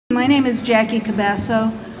My name is Jackie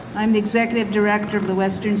Cabasso. I'm the Executive Director of the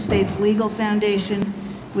Western States Legal Foundation,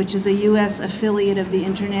 which is a U.S. affiliate of the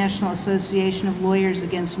International Association of Lawyers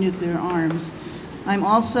Against Nuclear Arms. I'm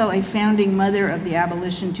also a founding mother of the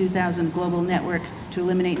Abolition 2000 Global Network to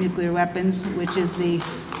Eliminate Nuclear Weapons, which is the,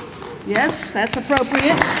 yes, that's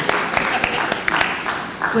appropriate,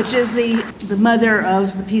 which is the mother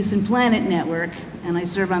of the Peace and Planet Network. And I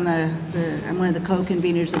serve on I'm one of the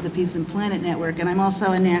co-conveners of the Peace and Planet Network, and I'm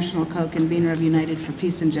also a national co-convener of United for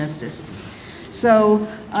Peace and Justice. So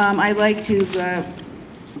I'd like to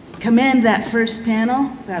commend that first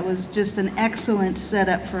panel. That was just an excellent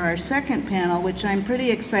setup for our second panel, which I'm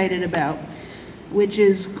pretty excited about, which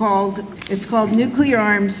is called Nuclear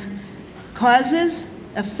Arms: Causes,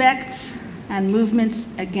 Effects, and Movements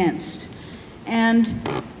Against. And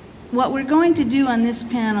what we're going to do on this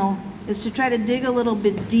panel is to try to dig a little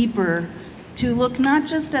bit deeper to look not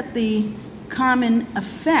just at the common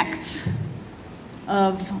effects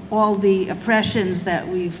of all the oppressions that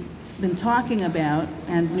we've been talking about,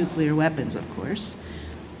 and nuclear weapons, of course,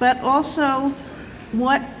 but also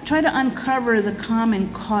try to uncover the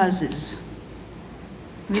common causes.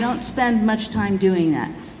 We don't spend much time doing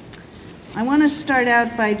that. I want to start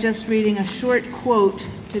out by just reading a short quote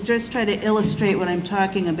to just try to illustrate what I'm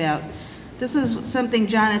talking about. This is something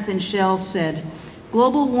Jonathan Schell said.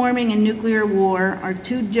 Global warming and nuclear war are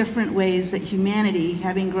two different ways that humanity,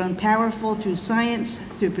 having grown powerful through science,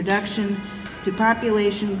 through production, through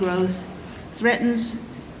population growth, threatens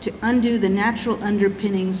to undo the natural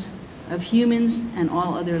underpinnings of humans and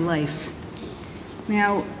all other life.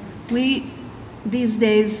 Now, we these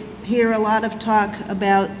days hear a lot of talk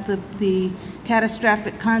about the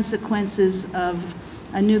catastrophic consequences of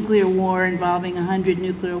a nuclear war involving 100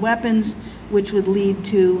 nuclear weapons, which would lead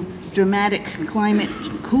to dramatic climate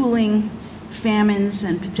cooling, famines,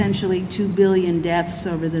 and potentially 2 billion deaths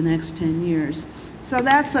over the next 10 years. So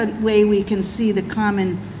that's a way we can see the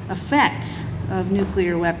common effects of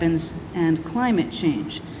nuclear weapons and climate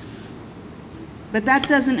change. But that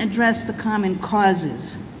doesn't address the common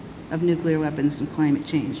causes of nuclear weapons and climate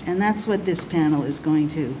change. And that's what this panel is going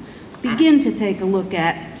to begin to take a look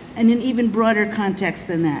at in an even broader context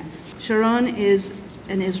than that. Sharon is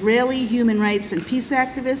an Israeli human rights and peace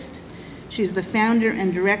activist. She's the founder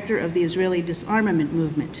and director of the Israeli disarmament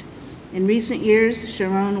movement. In recent years,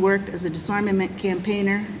 Sharon worked as a disarmament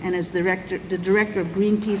campaigner and as the director of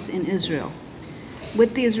Greenpeace in Israel.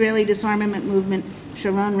 With the Israeli disarmament movement,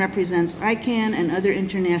 Sharon represents ICANN and other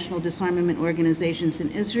international disarmament organizations in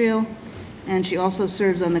Israel, and she also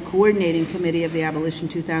serves on the coordinating committee of the Abolition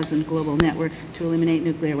 2000 Global Network to Eliminate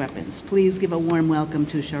Nuclear Weapons. Please give a warm welcome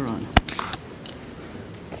to Sharon.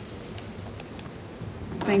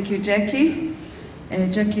 Thank you, Jackie.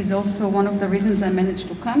 Jackie is also one of the reasons I managed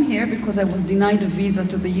to come here, because I was denied a visa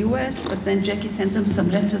to the US, but then Jackie sent them some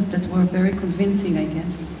letters that were very convincing, I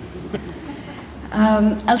guess.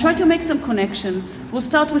 I'll try to make some connections. We'll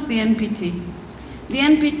start with the NPT. The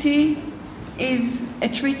NPT is a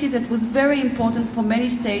treaty that was very important for many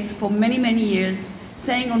states for many, many years,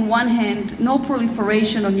 saying on one hand, no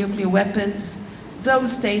proliferation of nuclear weapons,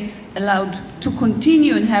 those states allowed to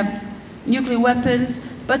continue and have nuclear weapons,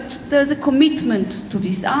 but there's a commitment to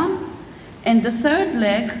disarm. And the third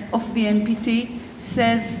leg of the NPT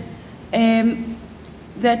says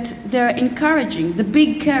that they're encouraging, the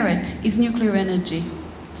big carrot is nuclear energy.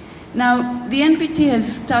 Now, the NPT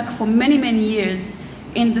has stuck for many, many years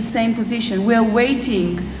in the same position. We are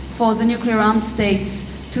waiting for the nuclear armed states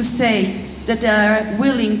to say that they are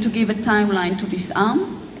willing to give a timeline to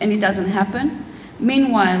disarm, and it doesn't happen.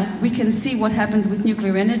 Meanwhile, we can see what happens with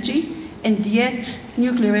nuclear energy, and yet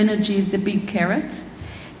nuclear energy is the big carrot.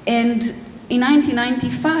 And in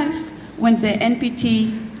 1995, when the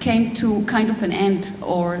NPT came to kind of an end,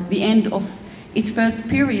 or the end of its first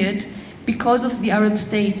period, because of the Arab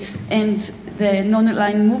states and the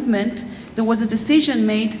non-aligned movement, there was a decision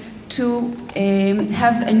made to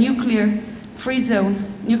have a nuclear-free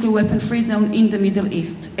zone, nuclear weapon-free zone in the Middle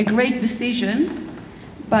East. A great decision,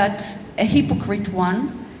 but a hypocrite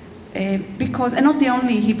one, because, and not the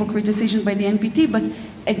only hypocrite decision by the NPT, but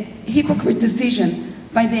a hypocrite decision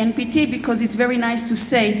by the NPT, because it's very nice to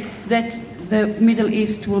say that the Middle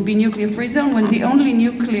East will be nuclear-free zone when the only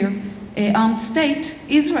nuclear armed state,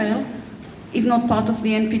 Israel, is not part of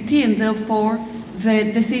the NPT, and therefore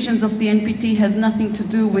the decisions of the NPT has nothing to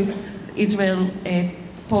do with Israel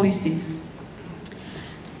policies.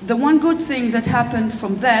 The one good thing that happened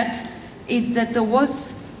from that is that there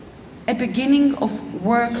was a beginning of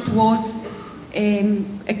work towards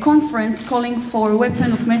a conference calling for a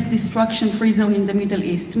weapon of mass destruction free zone in the Middle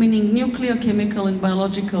East, meaning nuclear, chemical, and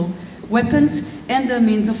biological weapons, and the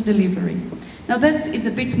means of delivery. Now that is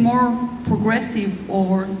a bit more progressive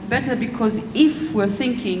or better, because if we're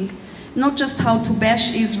thinking not just how to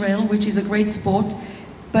bash Israel, which is a great sport,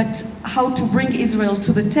 but how to bring Israel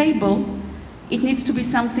to the table, it needs to be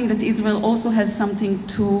something that Israel also has something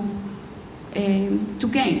to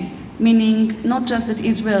gain. Meaning not just that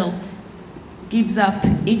Israel gives up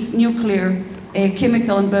its nuclear,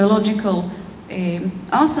 chemical and biological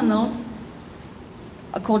arsenals,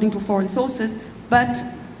 according to foreign sources, but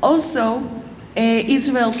also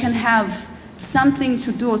Israel can have something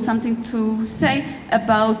to do or something to say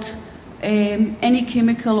about any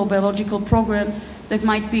chemical or biological programs that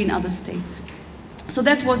might be in other states. So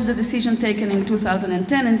that was the decision taken in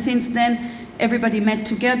 2010, and since then everybody met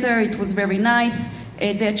together. It was very nice.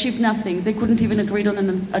 They achieved nothing. They couldn't even agree on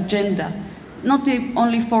an agenda. Not the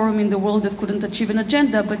only forum in the world that couldn't achieve an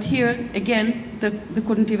agenda, but here, again, they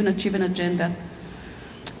couldn't even achieve an agenda.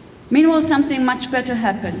 Meanwhile, something much better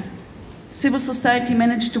happened. Civil society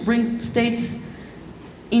managed to bring states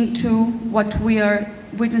into what we are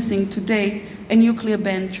witnessing today, a nuclear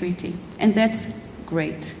ban treaty. And that's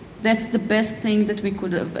great. That's the best thing that we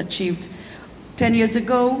could have achieved. 10 years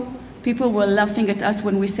ago, people were laughing at us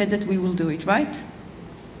when we said that we will do it, right?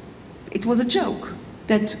 It was a joke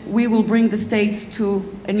that we will bring the states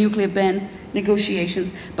to a nuclear ban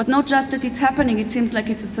negotiations. But not just that it's happening, it seems like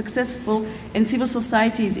it's successful, and civil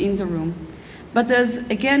society is in the room. But there's,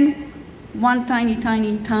 again, one tiny,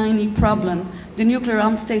 tiny, tiny problem. The nuclear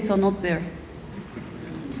armed states are not there.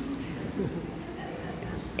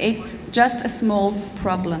 It's just a small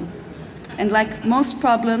problem. And like most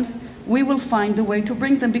problems, we will find a way to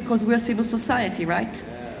bring them because we're civil society, right?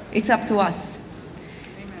 It's up to us.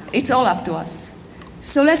 It's all up to us.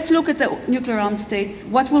 So let's look at the nuclear armed states,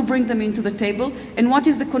 what will bring them into the table, and what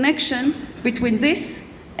is the connection between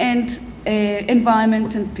this and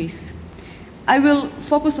environment and peace. I will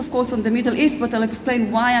focus, of course, on the Middle East, but I'll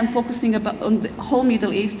explain why I'm focusing on the whole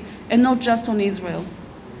Middle East and not just on Israel.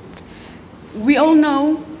 We all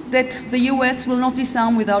know that the US will not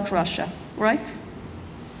disarm without Russia, right?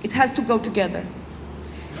 It has to go together.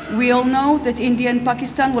 We all know that India and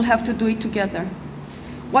Pakistan will have to do it together.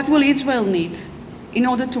 What will Israel need in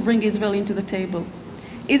order to bring Israel into the table?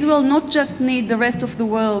 Israel not just need the rest of the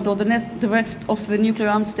world or the rest of the nuclear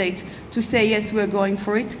armed states to say, yes, we're going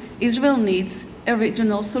for it. Israel needs a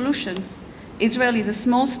regional solution. Israel is a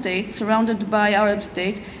small state surrounded by Arab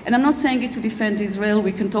states, and I'm not saying it to defend Israel.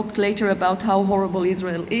 We can talk later about how horrible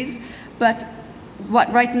Israel is, but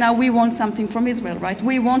right now we want something from Israel, right?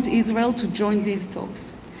 We want Israel to join these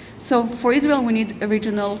talks. So for Israel, we need a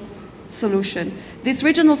regional solution. This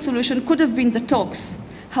regional solution could have been the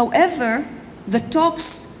talks. However, the talks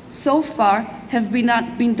so far have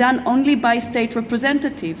been done only by state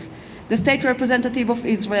representative. The state representative of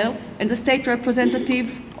Israel and the state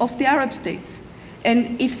representative of the Arab states.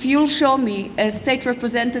 And if you'll show me a state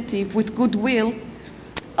representative with goodwill,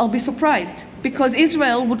 I'll be surprised, because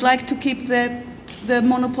Israel would like to keep the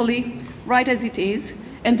monopoly right as it is.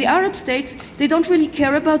 And the Arab states, they don't really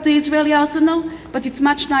care about the Israeli arsenal, but it's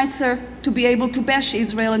much nicer to be able to bash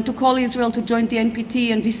Israel and to call Israel to join the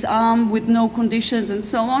NPT and disarm with no conditions and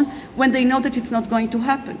so on, when they know that it's not going to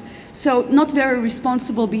happen. So not very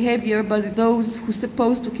responsible behavior by those who are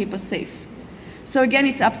supposed to keep us safe. So again,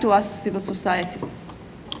 it's up to us, civil society.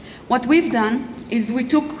 What we've done is we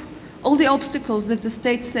took all the obstacles that the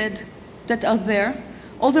state said that are there,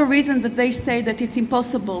 all the reasons that they say that it's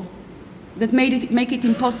impossible, that make it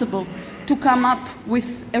impossible to come up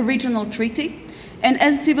with a regional treaty. And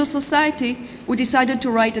as civil society, we decided to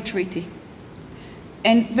write a treaty,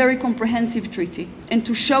 and very comprehensive treaty, and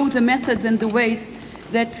to show the methods and the ways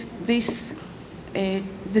that this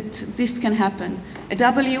can happen. A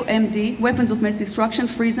WMD, Weapons of Mass Destruction,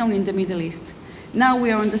 free zone in the Middle East. Now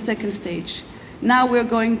we are on the second stage. Now we're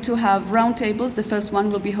going to have roundtables. The first one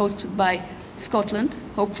will be hosted by Scotland,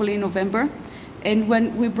 hopefully in November. And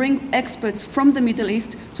when we bring experts from the Middle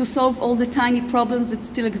East to solve all the tiny problems that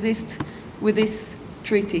still exist with this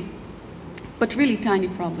treaty. But really tiny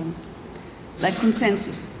problems, like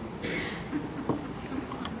consensus.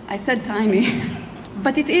 I said tiny,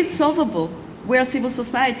 but it is solvable. We're civil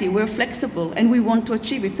society, we're flexible, and we want to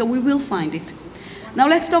achieve it, so we will find it. Now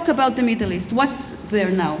let's talk about the Middle East. What's there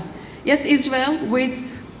now? Yes, Israel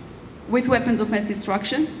with weapons of mass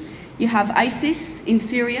destruction. You have ISIS in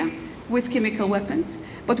Syria with chemical weapons.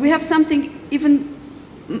 But we have something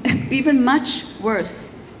even much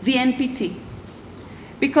worse, the NPT.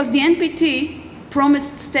 Because the NPT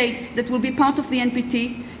promised states that will be part of the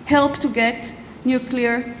NPT help to get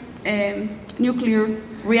nuclear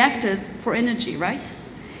reactors for energy, right?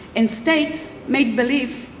 And states made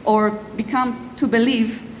believe or become to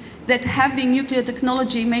believe that having nuclear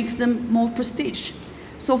technology makes them more prestige.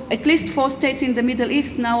 So at least 4 states in the Middle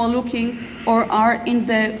East now are looking or are in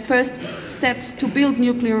the first steps to build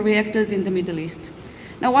nuclear reactors in the Middle East.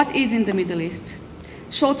 Now, what is in the Middle East?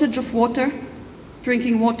 Shortage of water,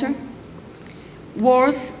 drinking water,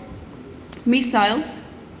 wars,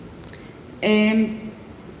 missiles,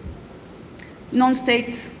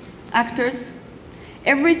 non-state actors,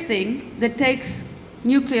 everything that takes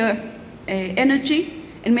nuclear energy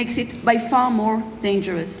and makes it by far more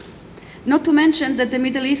dangerous. Not to mention that the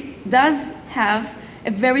Middle East does have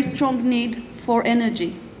a very strong need for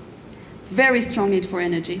energy, very strong need for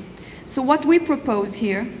energy. So what we propose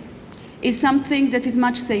here is something that is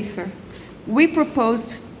much safer. We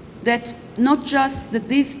proposed that not just that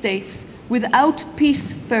these states, without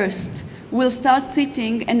peace first, will start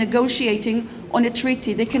sitting and negotiating on a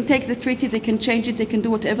treaty. They can take the treaty, they can change it, they can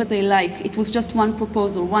do whatever they like. It was just one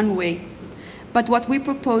proposal, one way. But what we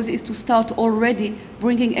propose is to start already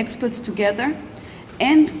bringing experts together.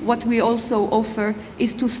 And what we also offer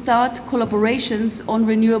is to start collaborations on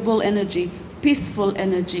renewable energy, peaceful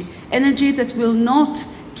energy, energy that will not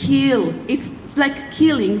kill. It's like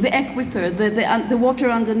killing the aquifer, the water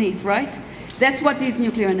underneath, right? That's what this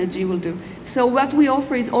nuclear energy will do. So what we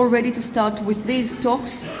offer is already to start with these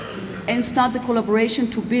talks and start the collaboration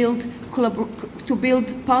to build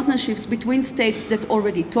partnerships between states that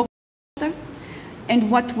already talk together. And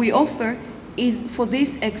what we offer is for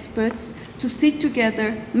these experts to sit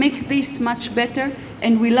together, make this much better,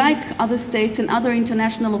 and we like other states and other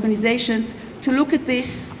international organizations to look at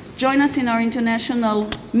this, join us in our international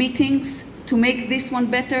meetings to make this one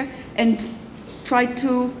better, and try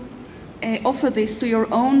to offer this to your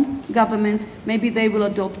own governments. Maybe they will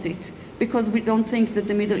adopt it, because we don't think that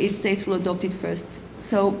the Middle East states will adopt it first.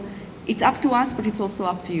 So it's up to us, but it's also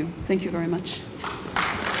up to you. Thank you very much.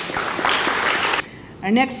 Our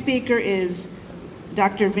next speaker is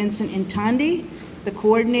Dr. Vincent Intondi, the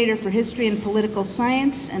Coordinator for History and Political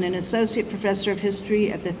Science and an Associate Professor of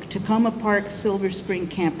History at the Tacoma Park Silver Spring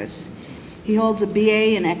campus. He holds a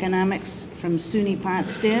BA in Economics from SUNY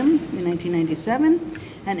Potsdam in 1997,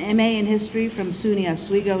 an MA in History from SUNY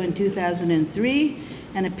Oswego in 2003,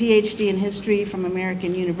 and a PhD in History from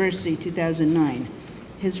American University 2009.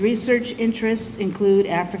 His research interests include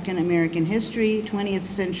African American history, 20th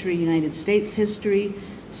century United States history,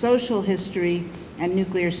 social history, and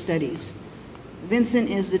nuclear studies.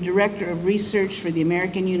 Vincent is the Director of Research for the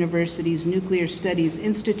American University's Nuclear Studies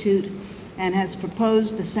Institute and has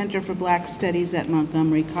proposed the Center for Black Studies at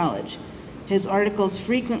Montgomery College. His articles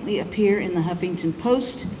frequently appear in the Huffington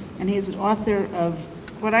Post, and he is an author of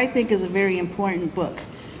what I think is a very important book,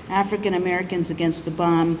 African Americans Against the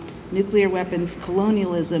Bomb, Nuclear Weapons,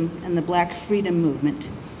 Colonialism, and the Black Freedom Movement,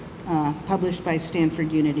 published by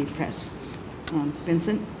Stanford Unity Press.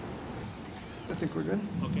 Vincent? I think we're good.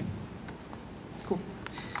 Okay. Cool.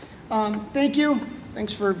 Thank you.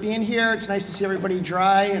 Thanks for being here. It's nice to see everybody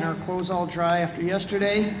dry and our clothes all dry after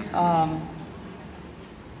yesterday.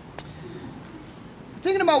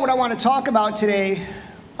 Thinking about what I want to talk about today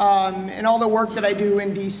and all the work that I do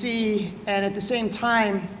in DC, and at the same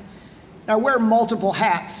time, I wear multiple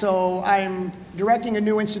hats. So I'm directing a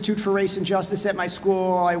new Institute for Race and Justice at my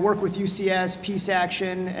school. I work with UCS, Peace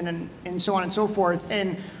Action, and so on and so forth.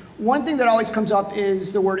 And one thing that always comes up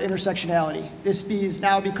is the word intersectionality. This has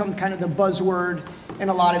now become kind of the buzzword in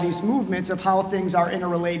a lot of these movements of how things are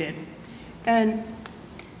interrelated. And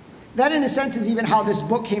that, in a sense, is even how this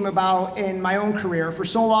book came about in my own career. For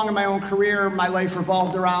so long in my own career, my life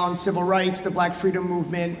revolved around civil rights, the Black Freedom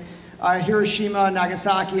Movement. Hiroshima,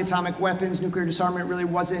 Nagasaki, atomic weapons, nuclear disarmament really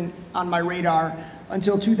wasn't on my radar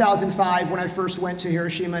until 2005 when I first went to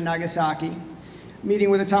Hiroshima and Nagasaki. Meeting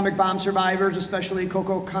with atomic bomb survivors, especially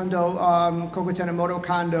Koko Tanemoto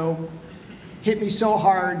Kondo, hit me so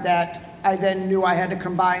hard that I then knew I had to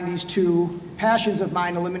combine these two passions of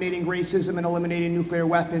mine, eliminating racism and eliminating nuclear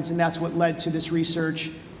weapons, and that's what led to this research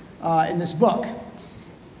in this book.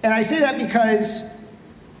 And I say that because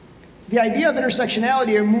the idea of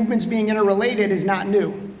intersectionality or movements being interrelated is not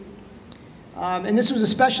new. And this was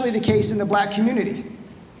especially the case in the Black community.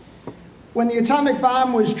 When the atomic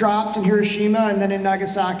bomb was dropped in Hiroshima and then in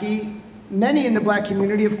Nagasaki, many in the Black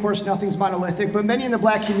community, of course nothing's monolithic, but many in the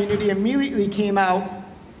Black community immediately came out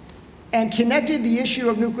and connected the issue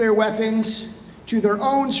of nuclear weapons to their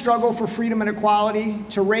own struggle for freedom and equality,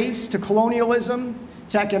 to race, to colonialism,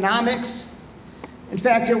 to economics. In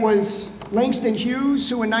fact, it was Langston Hughes,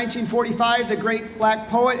 who in 1945, the great Black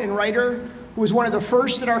poet and writer, who was one of the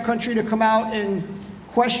first in our country to come out and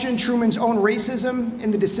question Truman's own racism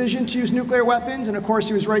in the decision to use nuclear weapons. And of course,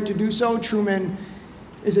 he was right to do so. Truman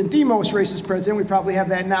isn't the most racist president, we probably have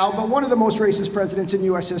that now, but one of the most racist presidents in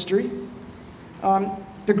US history.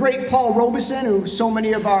 The great Paul Robeson, who so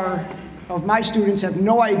many of my students have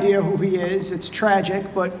no idea who he is. It's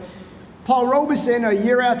tragic, but Paul Robeson, a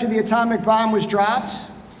year after the atomic bomb was dropped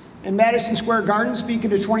in Madison Square Garden,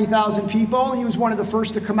 speaking to 20,000 people, he was one of the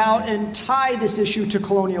first to come out and tie this issue to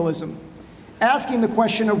colonialism, asking the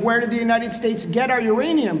question of where did the United States get our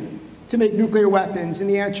uranium to make nuclear weapons? And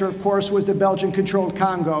the answer, of course, was the Belgian-controlled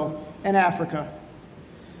Congo and Africa.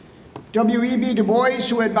 W.E.B. Du Bois,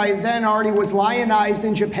 who had by then already was lionized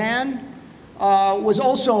in Japan, was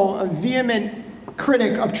also a vehement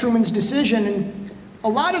critic of Truman's decision. And a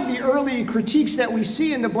lot of the early critiques that we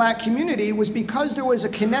see in the black community was because there was a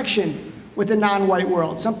connection with the non-white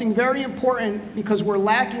world, something very important because we're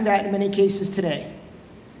lacking that in many cases today.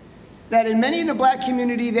 That in many in the black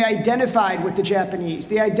community, they identified with the Japanese.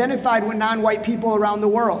 They identified with non-white people around the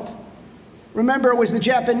world. Remember, it was the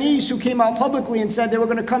Japanese who came out publicly and said they were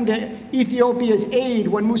going to come to Ethiopia's aid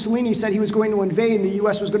when Mussolini said he was going to invade and the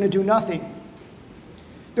US was going to do nothing.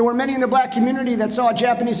 There were many in the black community that saw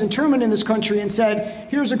Japanese internment in this country and said,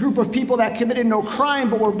 here's a group of people that committed no crime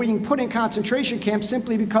but were being put in concentration camps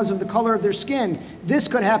simply because of the color of their skin. This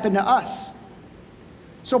could happen to us.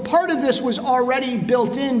 So part of this was already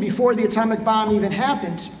built in before the atomic bomb even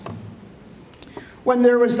happened. When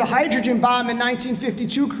there was the hydrogen bomb in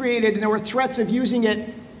 1952 created and there were threats of using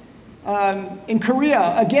it in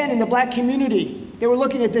Korea, again in the black community, they were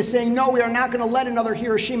looking at this saying, no, we are not going to let another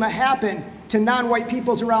Hiroshima happen to non-white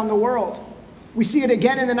peoples around the world. We see it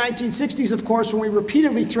again in the 1960s, of course, when we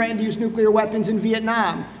repeatedly threatened to use nuclear weapons in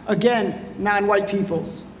Vietnam. Again, non-white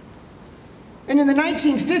peoples. And in the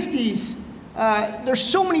 1950s, there's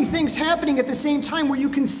so many things happening at the same time where you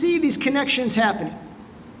can see these connections happening.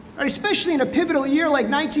 Right? Especially in a pivotal year like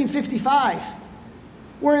 1955,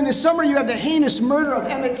 where in the summer you have the heinous murder of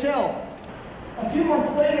Emmett Till. A few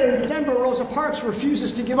months later, in December, Rosa Parks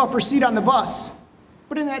refuses to give up her seat on the bus.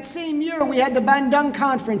 But in that same year, we had the Bandung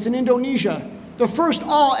Conference in Indonesia, the first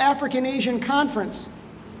all-African Asian conference.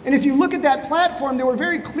 And if you look at that platform, they were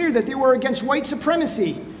very clear that they were against white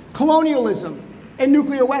supremacy, colonialism, and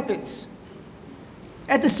nuclear weapons.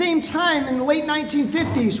 At the same time, in the late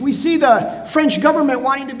 1950s, we see the French government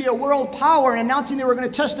wanting to be a world power and announcing they were going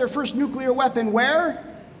to test their first nuclear weapon. Where?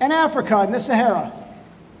 In Africa, in the Sahara.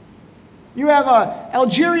 You have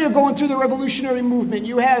Algeria going through the revolutionary movement.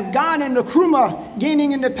 You have Ghana and Nkrumah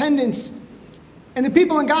gaining independence. And the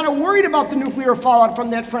people in Ghana worried about the nuclear fallout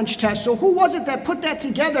from that French test. So who was it that put that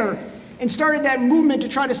together and started that movement to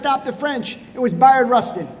try to stop the French? It was Bayard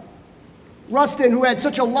Rustin. Rustin, who had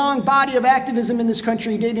such a long body of activism in this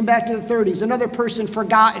country dating back to the 30s, another person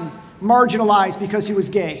forgotten, marginalized because he was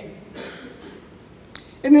gay.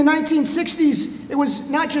 In the 1960s, it was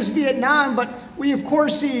not just Vietnam, but we of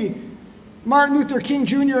course see Martin Luther King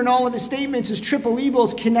Jr. and all of his statements as triple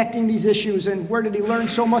evils connecting these issues. And where did he learn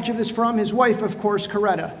so much of this from? His wife, of course,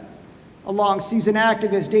 Coretta, a long-seasoned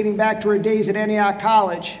activist dating back to her days at Antioch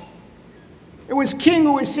College. It was King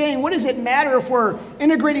who was saying, what does it matter if we're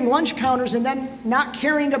integrating lunch counters and then not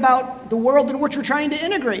caring about the world in which we're trying to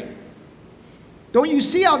integrate? Don't you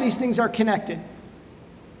see how these things are connected?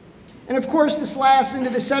 And of course, this lasts into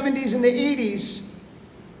the 70s and the 80s.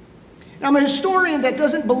 Now, I'm a historian that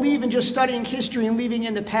doesn't believe in just studying history and leaving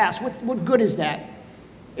in the past. What good is that?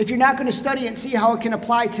 If you're not going to study it and see how it can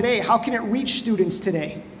apply today, how can it reach students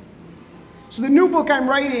today? So the new book I'm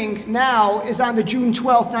writing now is on the June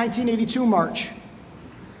 12th, 1982 march.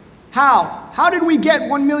 How? How did we get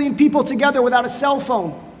 1 million people together without a cell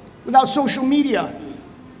phone, without social media?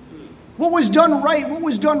 What was done right? What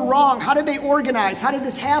was done wrong? How did they organize? How did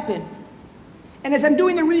this happen? And as I'm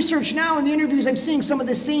doing the research now in the interviews, I'm seeing some of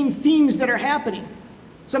the same themes that are happening.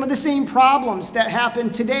 Some of the same problems that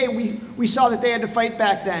happened today, we saw that they had to fight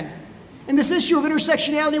back then. And this issue of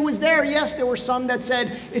intersectionality was there. Yes, there were some that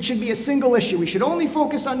said it should be a single issue. We should only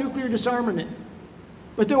focus on nuclear disarmament.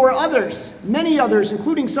 But there were others, many others,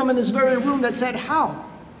 including some in this very room, that said, how?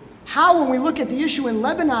 How, when we look at the issue in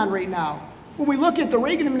Lebanon right now, when we look at the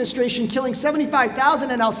Reagan administration killing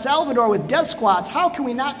 75,000 in El Salvador with death squads, how can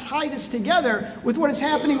we not tie this together with what is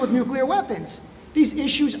happening with nuclear weapons? These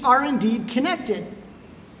issues are indeed connected.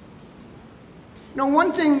 You know,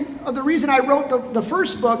 one thing, the reason I wrote the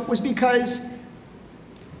first book was because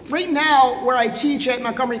right now, where I teach at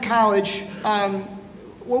Montgomery College,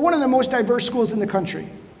 we're one of the most diverse schools in the country.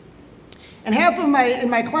 And in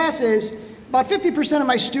my classes, about 50% of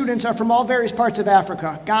my students are from all various parts of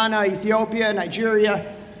Africa: Ghana, Ethiopia,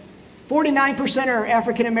 Nigeria. 49% are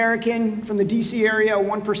African American from the DC area,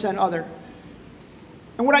 1% other.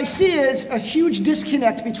 And what I see is a huge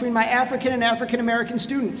disconnect between my African and African-American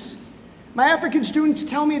students. My African students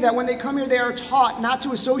tell me that when they come here, they are taught not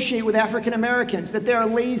to associate with African-Americans, that they are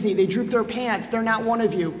lazy, they droop their pants, they're not one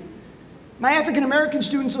of you. My African-American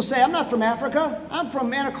students will say, I'm not from Africa, I'm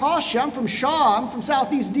from Anacostia, I'm from Shaw, I'm from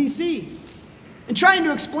Southeast DC. And trying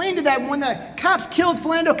to explain to them, when the cops killed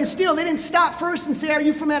Philando Castile, they didn't stop first and say, are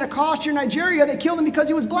you from Anacostia, Nigeria? They killed him because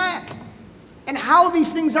he was black. And how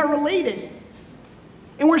these things are related.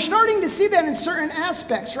 And we're starting to see that in certain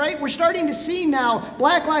aspects, right? We're starting to see now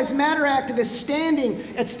Black Lives Matter activists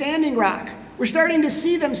standing at Standing Rock. We're starting to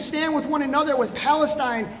see them stand with one another with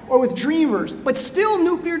Palestine or with Dreamers. But still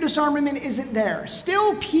nuclear disarmament isn't there.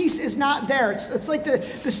 Still peace is not there. It's like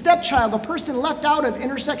the stepchild, the person left out of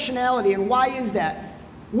intersectionality. And why is that?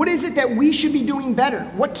 What is it that we should be doing better?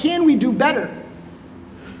 What can we do better?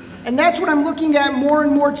 And that's what I'm looking at more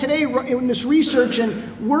and more today in this research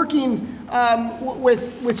and working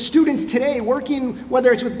with students today, working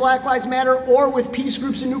whether it's with Black Lives Matter or with peace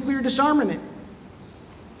groups and nuclear disarmament.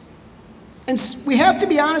 And we have to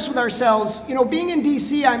be honest with ourselves. You know, being in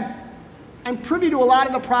DC, I'm privy to a lot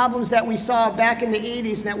of the problems that we saw back in the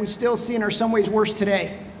 80s and that we still see and are some ways worse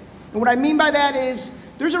today. And what I mean by that is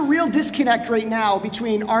there's a real disconnect right now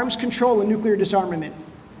between arms control and nuclear disarmament.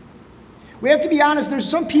 We have to be honest, there's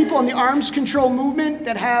some people in the arms control movement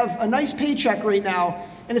that have a nice paycheck right now,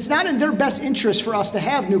 and it's not in their best interest for us to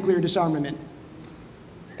have nuclear disarmament.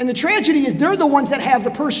 And the tragedy is they're the ones that have the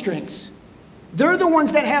purse strings. They're the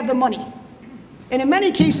ones that have the money. And in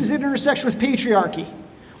many cases, it intersects with patriarchy.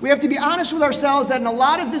 We have to be honest with ourselves that in a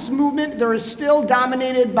lot of this movement, there is still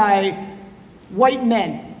dominated by white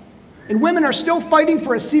men. And women are still fighting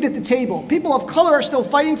for a seat at the table. People of color are still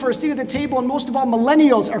fighting for a seat at the table, and most of all,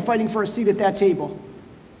 millennials are fighting for a seat at that table.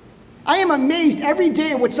 I am amazed every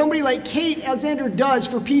day at what somebody like Kate Alexander does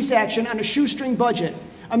for peace action on a shoestring budget.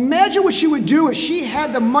 Imagine what she would do if she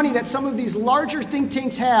had the money that some of these larger think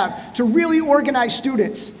tanks have to really organize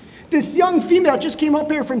students. This young female just came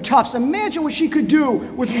up here from Tufts. Imagine what she could do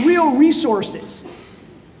with real resources.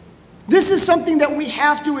 This is something that we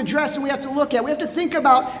have to address and we have to look at. We have to think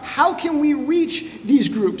about how can we reach these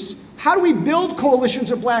groups? How do we build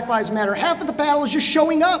coalitions of Black Lives Matter? Half of the battle is just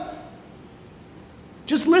showing up,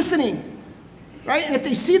 just listening, right? And if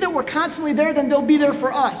they see that we're constantly there, then they'll be there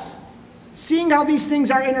for us, seeing how these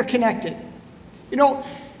things are interconnected. You know,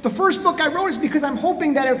 the first book I wrote is because I'm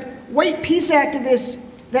hoping that if white peace activists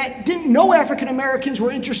that didn't know African Americans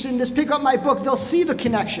were interested in this pick up my book, they'll see the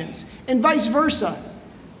connections, and vice versa.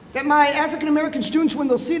 That my African-American students, when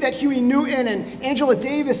they'll see that Huey Newton and Angela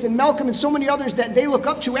Davis and Malcolm and so many others that they look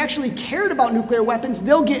up to actually cared about nuclear weapons,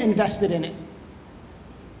 they'll get invested in it.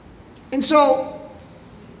 And so,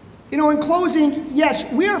 you know, in closing,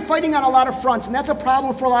 yes, we are fighting on a lot of fronts, and that's a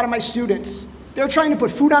problem for a lot of my students. They're trying to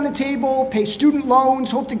put food on the table, pay student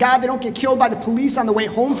loans, hope to God they don't get killed by the police on the way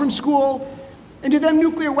home from school. And to them,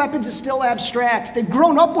 nuclear weapons is still abstract. They've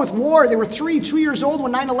grown up with war. They were 2 years old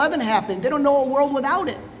when 9/11 happened. They don't know a world without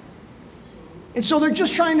it. And so they're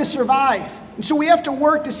just trying to survive. And so we have to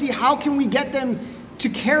work to see how can we get them to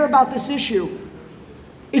care about this issue.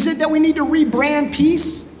 Is it that we need to rebrand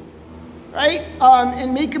peace, right?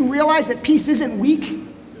 And make them realize that peace isn't weak?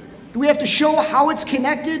 Do we have to show how it's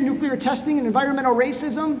connected, nuclear testing and environmental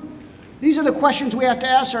racism? These are the questions we have to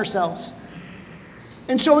ask ourselves.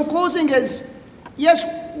 And so in closing is, yes,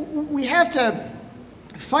 we have to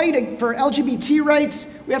fight for LGBT rights,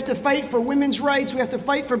 we have to fight for women's rights, we have to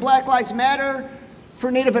fight for Black Lives Matter,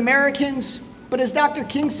 for Native Americans. But as Dr.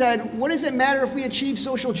 King said, what does it matter if we achieve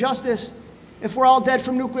social justice if we're all dead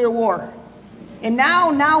from nuclear war? And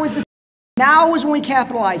now is when we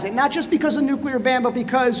capitalize it, not just because of nuclear ban, but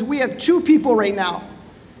because we have two people right now,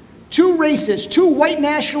 two racists, two white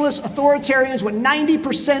nationalist authoritarians with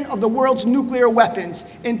 90% of the world's nuclear weapons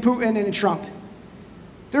in Putin and in Trump.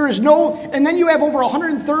 There is no, and then you have over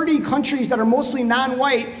 130 countries that are mostly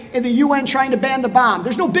non-white in the UN trying to ban the bomb.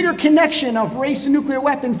 There's no bigger connection of race and nuclear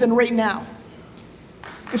weapons than right now.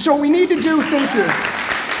 And so what we need to do, thank you.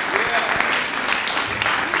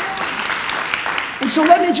 And so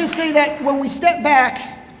let me just say that when we step back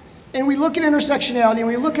and we look at intersectionality and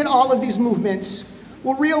we look at all of these movements,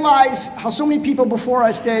 we'll realize how so many people before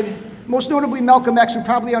us did, most notably Malcolm X, who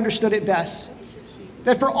probably understood it best.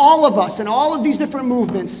 That for all of us and all of these different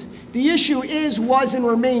movements, the issue is, was, and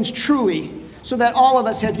remains truly so that all of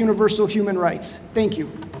us have universal human rights. Thank you.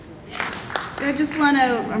 I just want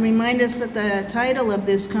to remind us that the title of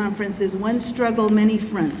this conference is One Struggle, Many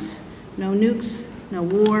Fronts. No nukes, no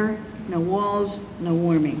war, no walls, no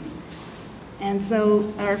warming. And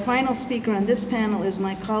so our final speaker on this panel is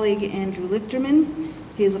my colleague, Andrew Lichterman.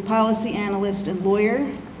 He is a policy analyst and lawyer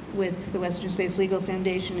with the Western States Legal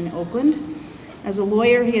Foundation in Oakland. As a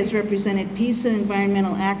lawyer, he has represented peace and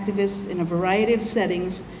environmental activists in a variety of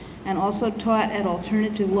settings and also taught at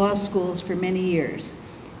alternative law schools for many years.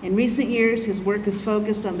 In recent years, his work has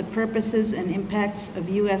focused on the purposes and impacts of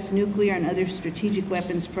U.S. nuclear and other strategic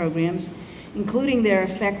weapons programs, including their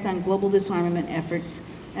effect on global disarmament efforts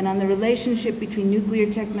and on the relationship between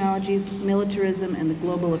nuclear technologies, militarism, and the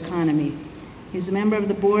global economy. He's a member of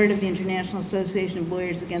the board of the International Association of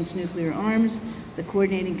Lawyers Against Nuclear Arms, the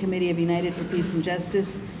Coordinating Committee of United for Peace and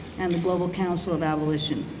Justice, and the Global Council of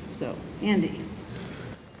Abolition. So, Andy.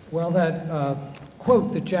 Well, that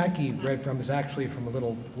quote that Jackie read from is actually from a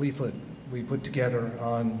little leaflet we put together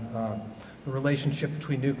on the relationship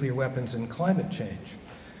between nuclear weapons and climate change.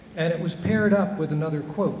 And it was paired up with another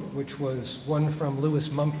quote, which was one from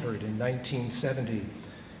Lewis Mumford in 1970.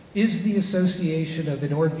 Is the association of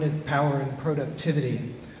inordinate power and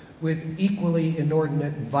productivity with equally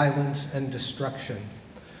inordinate violence and destruction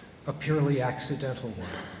a purely accidental one?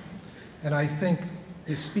 And I think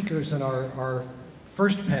the speakers in our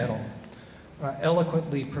first panel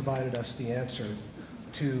eloquently provided us the answer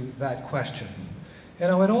to that question.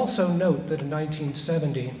 And I would also note that in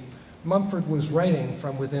 1970, Mumford was writing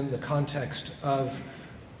from within the context of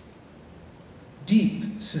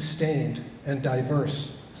deep, sustained, and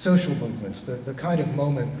diverse social movements, the kind of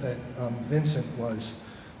moment that Vincent was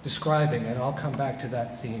describing, and I'll come back to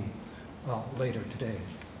that theme later today.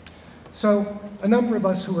 So a number of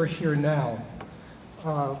us who are here now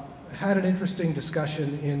had an interesting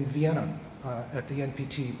discussion in Vienna at the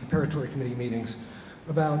NPT Preparatory Committee meetings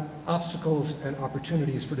about obstacles and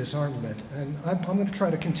opportunities for disarmament. And I'm going to try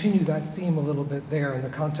to continue that theme a little bit there in the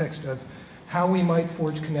context of how we might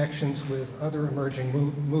forge connections with other emerging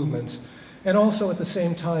movements, and also at the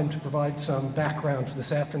same time to provide some background for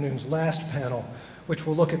this afternoon's last panel, which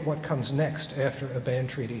will look at what comes next after a ban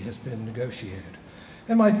treaty has been negotiated.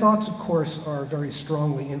 And my thoughts, of course, are very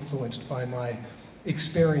strongly influenced by my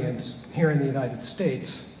experience here in the United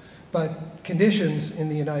States, but conditions in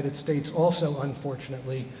the United States also,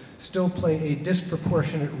 unfortunately, still play a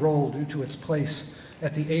disproportionate role due to its place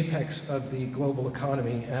at the apex of the global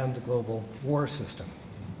economy and the global war system.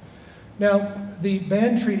 Now, the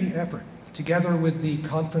ban treaty effort, together with the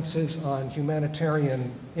conferences on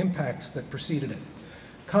humanitarian impacts that preceded it,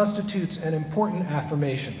 constitutes an important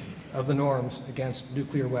affirmation of the norms against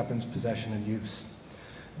nuclear weapons possession and use.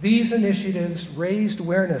 These initiatives raised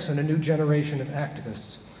awareness in a new generation of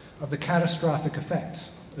activists of the catastrophic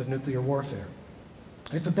effects of nuclear warfare.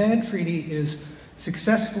 If a ban treaty is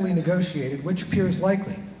successfully negotiated, which appears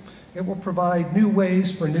likely, it will provide new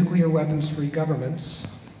ways for nuclear weapons-free governments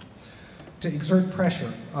to exert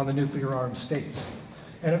pressure on the nuclear-armed states.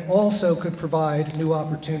 And it also could provide new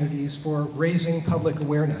opportunities for raising public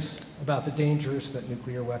awareness about the dangers that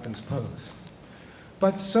nuclear weapons pose.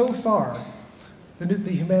 But so far,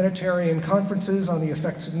 the humanitarian conferences on the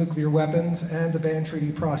effects of nuclear weapons and the ban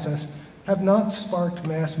treaty process have not sparked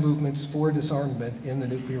mass movements for disarmament in the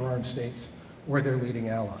nuclear-armed states or their leading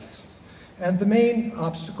allies. And the main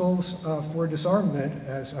obstacles for disarmament,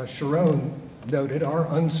 as Sharon noted, are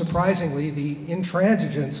unsurprisingly the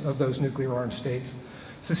intransigence of those nuclear-armed states,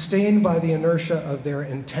 sustained by the inertia of their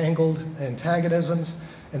entangled antagonisms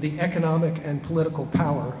and the economic and political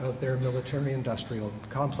power of their military-industrial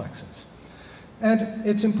complexes. And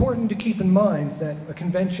it's important to keep in mind that a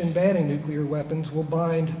convention banning nuclear weapons will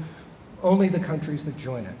bind only the countries that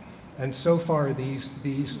join it. And so far, these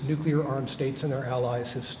nuclear-armed states and their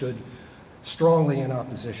allies have stood strongly in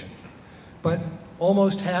opposition. But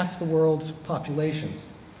almost half the world's population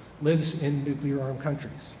lives in nuclear-armed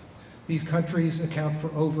countries. These countries account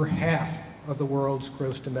for over half of the world's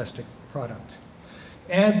gross domestic product.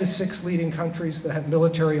 Add the 6 leading countries that have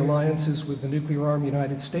military alliances with the nuclear-armed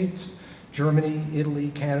United States, Germany, Italy,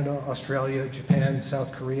 Canada, Australia, Japan,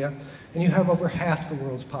 South Korea, and you have over half the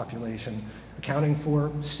world's population, accounting for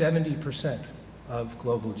 70% of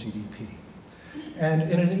global GDP. And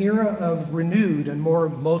in an era of renewed and more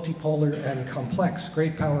multipolar and complex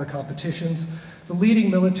great power competitions, the leading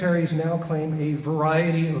militaries now claim a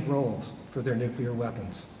variety of roles for their nuclear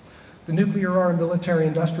weapons. The nuclear-armed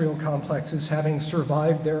military-industrial complexes, having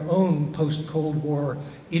survived their own post-Cold War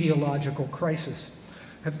ideological crisis,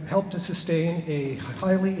 have helped to sustain a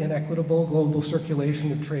highly inequitable global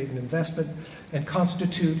circulation of trade and investment and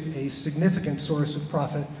constitute a significant source of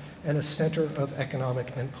profit and a center of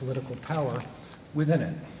economic and political power within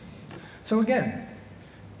it. So again,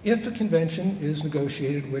 if a convention is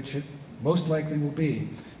negotiated, which it most likely will be,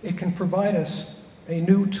 it can provide us a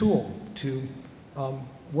new tool to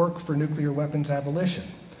work for nuclear weapons abolition.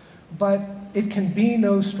 But it can be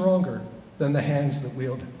no stronger than the hands that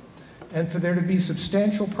wield it. And for there to be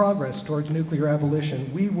substantial progress towards nuclear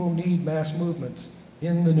abolition, we will need mass movements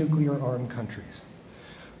in the nuclear-armed countries.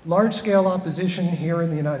 Large-scale opposition here in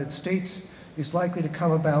the United States is likely to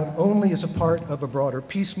come about only as a part of a broader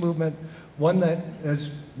peace movement, one that, as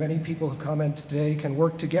many people have commented today, can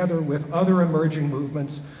work together with other emerging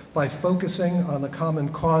movements by focusing on the common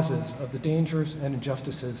causes of the dangers and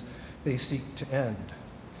injustices they seek to end.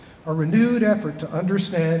 A renewed effort to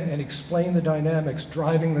understand and explain the dynamics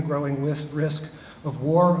driving the growing risk of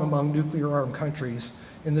war among nuclear-armed countries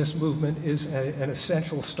in this movement is an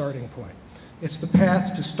essential starting point. It's the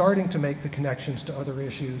path to starting to make the connections to other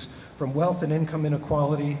issues, from wealth and income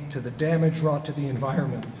inequality to the damage wrought to the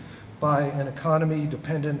environment by an economy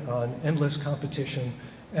dependent on endless competition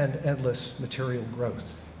and endless material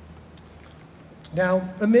growth. Now,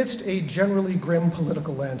 amidst a generally grim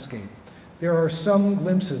political landscape, there are some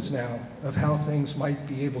glimpses now of how things might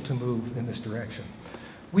be able to move in this direction.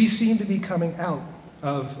 We seem to be coming out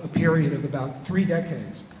of a period of about 3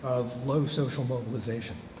 decades of low social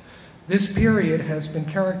mobilization. This period has been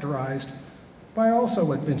characterized by also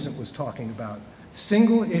what Vincent was talking about: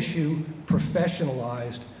 single issue,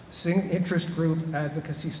 professionalized, interest group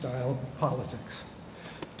advocacy style politics.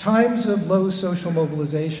 Times of low social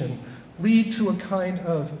mobilization lead to a kind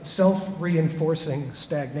of self-reinforcing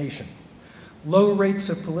stagnation. Low rates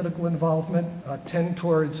of political involvement tend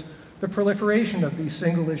towards the proliferation of these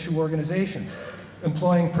single-issue organizations,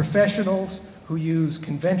 employing professionals who use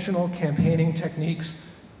conventional campaigning techniques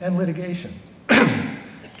and litigation.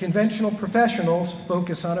 Conventional professionals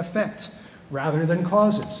focus on effects rather than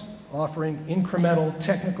causes, offering incremental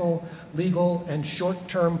technical, legal, and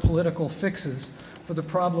short-term political fixes for the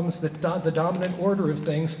problems that the dominant order of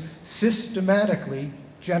things systematically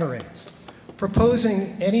generates.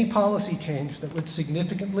 Proposing any policy change that would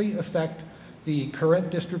significantly affect the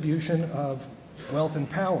current distribution of wealth and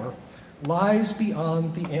power lies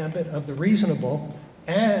beyond the ambit of the reasonable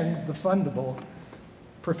and the fundable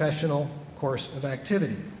professional course of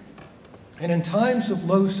activity. And in times of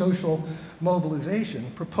low social mobilization,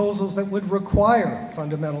 proposals that would require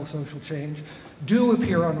fundamental social change do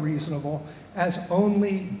appear unreasonable, as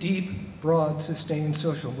only deep, broad, sustained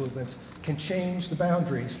social movements can change the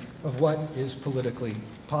boundaries of what is politically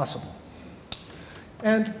possible.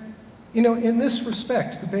 And, you know, in this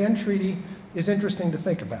respect, the Ban Treaty is interesting to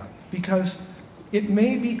think about, because it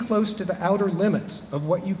may be close to the outer limits of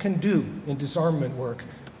what you can do in disarmament work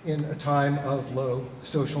in a time of low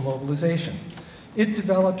social mobilization. It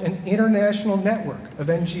developed an international network of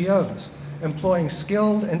NGOs employing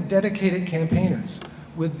skilled and dedicated campaigners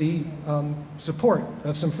with the support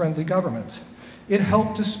of some friendly governments. It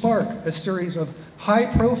helped to spark a series of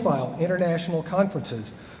high-profile international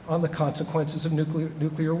conferences on the consequences of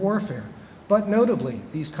nuclear warfare. But notably,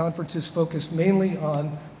 these conferences focused mainly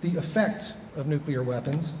on the effects of nuclear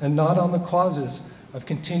weapons and not on the causes of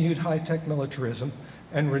continued high-tech militarism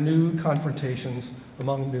and renewed confrontations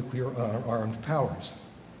among nuclear-armed powers.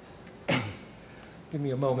 Give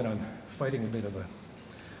me a moment, I'm fighting a bit of a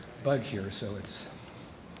bug here, so it's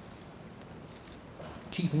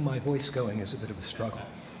keeping my voice going is a bit of a struggle.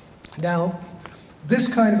 Now,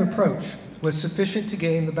 this kind of approach was sufficient to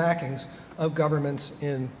gain the backings of governments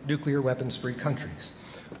in nuclear weapons-free countries.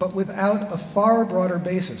 But without a far broader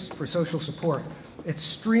basis for social support,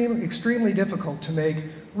 it's extremely difficult to make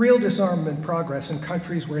real disarmament progress in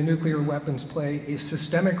countries where nuclear weapons play a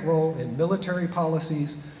systemic role in military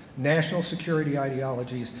policies, national security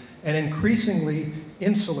ideologies, and increasingly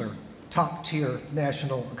insular, top-tier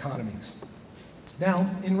national economies. Now,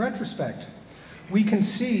 in retrospect, we can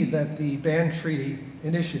see that the Ban Treaty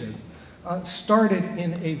initiative started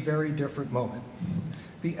in a very different moment.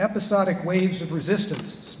 The episodic waves of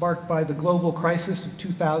resistance sparked by the global crisis of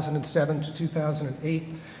 2007 to 2008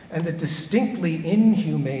 and the distinctly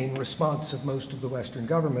inhumane response of most of the Western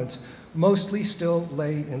governments mostly still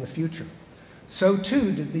lay in the future. So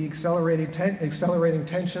too did the accelerating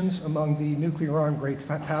tensions among the nuclear-armed great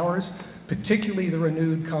powers, particularly the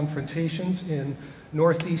renewed confrontations in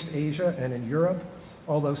Northeast Asia and in Europe,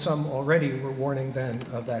 although some already were warning then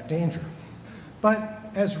of that danger. But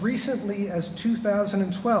as recently as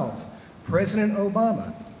 2012, President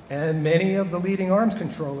Obama and many of the leading arms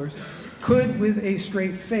controllers could, with a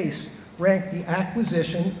straight face, rank the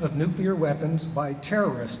acquisition of nuclear weapons by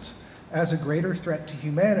terrorists as a greater threat to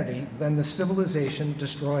humanity than the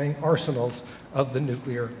civilization-destroying arsenals of the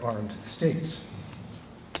nuclear-armed states.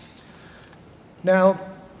 Now,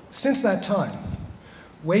 since that time,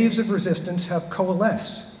 waves of resistance have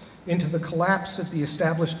coalesced into the collapse of the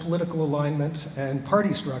established political alignment and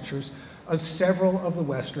party structures of several of the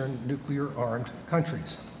Western nuclear-armed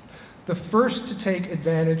countries. The first to take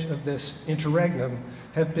advantage of this interregnum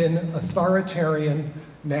have been authoritarian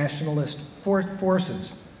nationalist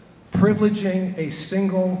forces, privileging a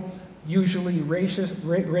single, usually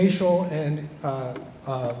racial and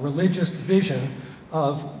religious vision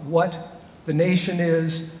of what the nation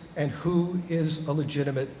is and who is a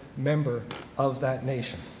legitimate member of that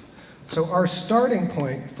nation. So our starting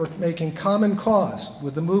point for making common cause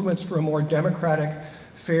with the movements for a more democratic,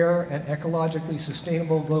 fair, and ecologically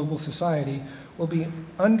sustainable global society will be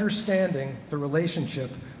understanding the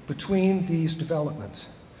relationship between these developments: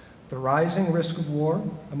 the rising risk of war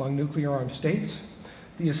among nuclear-armed states,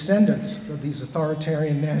 the ascendance of these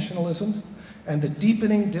authoritarian nationalisms, and the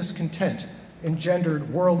deepening discontent engendered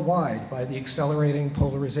worldwide by the accelerating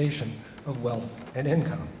polarization of wealth and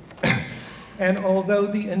income. And although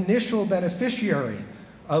the initial beneficiary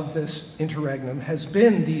of this interregnum has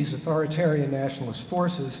been these authoritarian nationalist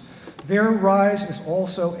forces, their rise is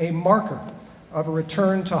also a marker of a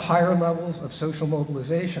return to higher levels of social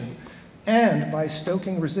mobilization, and by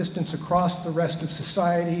stoking resistance across the rest of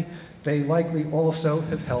society, they likely also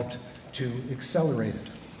have helped to accelerate it.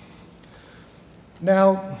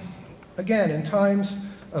 Now, again, in times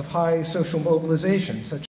of high social mobilization,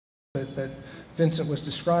 such as that Vincent was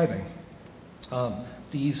describing,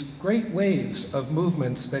 these great waves of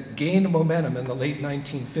movements that gained momentum in the late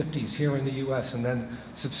 1950s here in the US and then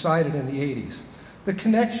subsided in the 80s, the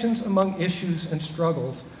connections among issues and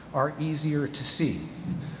struggles are easier to see.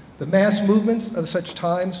 The mass movements of such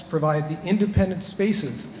times provide the independent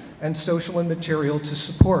spaces and social and material to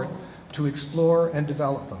support, to explore and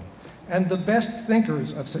develop them. And the best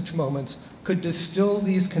thinkers of such moments could distill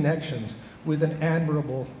these connections with an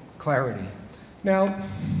admirable clarity. Now,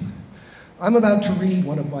 I'm about to read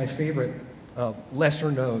one of my favorite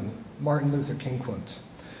lesser-known Martin Luther King quotes.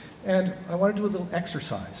 And I want to do a little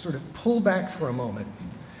exercise, sort of pull back for a moment.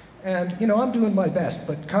 And, you know, I'm doing my best,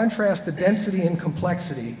 but contrast the density and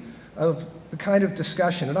complexity of the kind of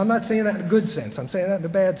discussion, and I'm not saying that in a good sense, I'm saying that in a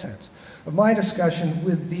bad sense, of my discussion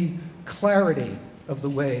with the clarity of the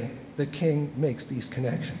way that King makes these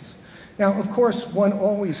connections. Now, of course, one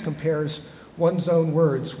always compares one's own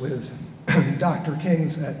words with Dr.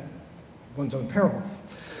 King's at one's own peril.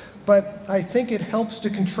 But I think it helps to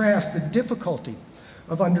contrast the difficulty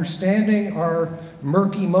of understanding our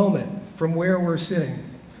murky moment from where we're sitting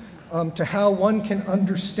to how one can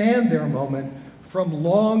understand their moment from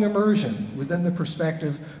long immersion within the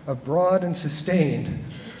perspective of broad and sustained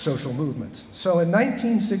social movements. So in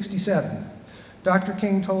 1967, Dr.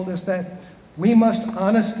 King told us that we must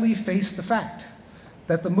honestly face the fact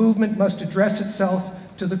that the movement must address itself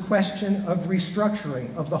to the question of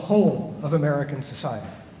restructuring of the whole of American society.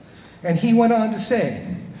 And he went on to say,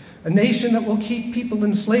 a nation that will keep people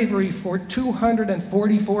in slavery for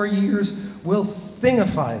 244 years will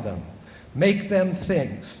thingify them, make them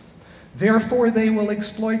things. Therefore, they will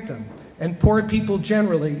exploit them, and poor people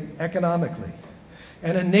generally, economically.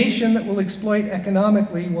 And a nation that will exploit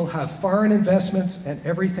economically will have foreign investments and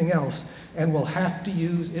everything else, and will have to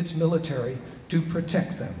use its military to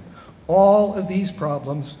protect them. All of these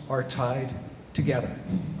problems are tied together.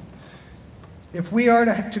 If we are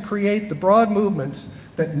to create the broad movements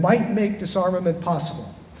that might make disarmament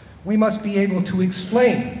possible, we must be able to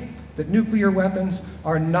explain that nuclear weapons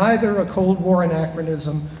are neither a Cold War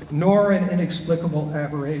anachronism nor an inexplicable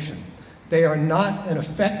aberration. They are not an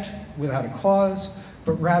effect without a cause,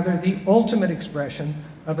 but rather the ultimate expression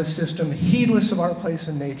of a system heedless of our place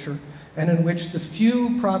in nature and in which the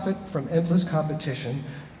few profit from endless competition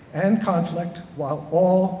and conflict while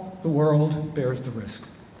all the world bears the risk.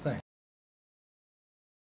 Thanks.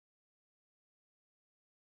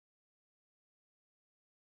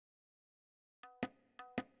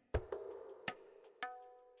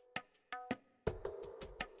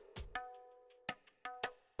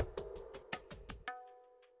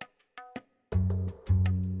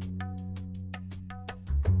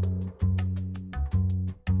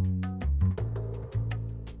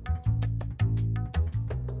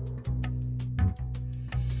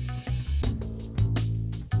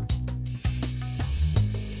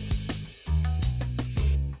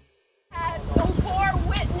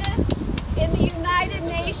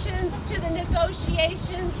 To the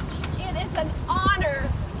negotiations, it is an honor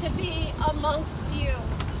to be amongst you.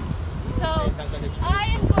 So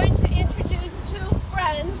I am going to introduce two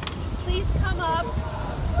friends. Please come up.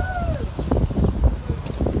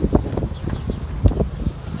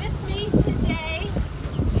 With me today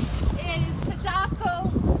is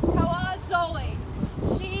Tadako Kawazoi.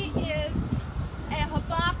 She is a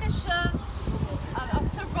Hibakusha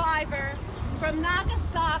survivor from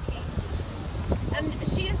Nagasaki. and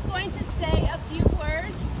she is going to say a few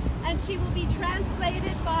words, and she will be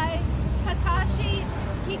translated by Takashi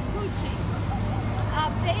Kikuchi.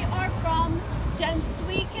 They are from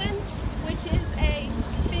Jensweeken, which is a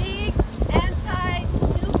big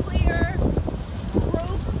anti-nuclear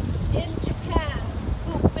group in Japan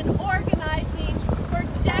who've been organizing for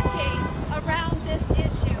decades around this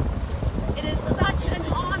issue. It is such an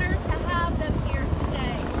honor to have them here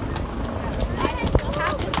today. I will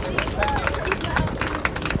have to speak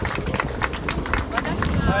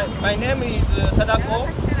Hi, my name is Tadako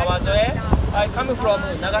Kawazoe. I come from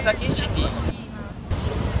Nagasaki City.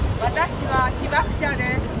 私は被爆者で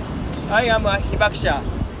す。 I am a 被爆者.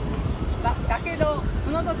 だけど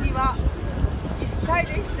その時は1歳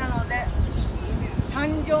でしたので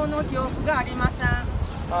惨状の記憶がありません。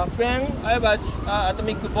 When I was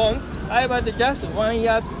atomic bomb, I was just 1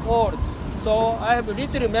 year old. So I have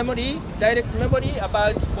little memory, direct memory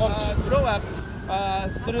about bombing. Grow up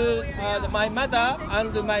through my mother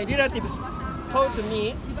and my relatives taught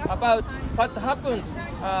me about what happened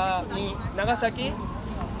in Nagasaki.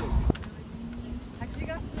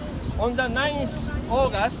 On the 9th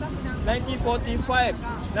August 1945,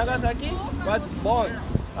 Nagasaki was born.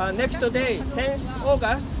 Next day, 10th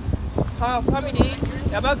August, her family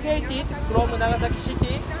evacuated from Nagasaki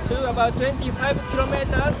city to about 25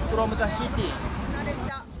 kilometers from the city. 離れ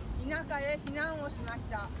た田舎へ避難をしまし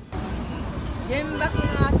た。原爆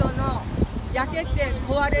の後の焼けて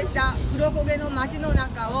壊れた黒焦げの街の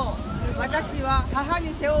中を私は母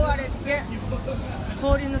に背負われて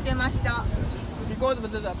通り抜けました。 Because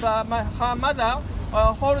her mother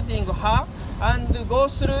holding her and go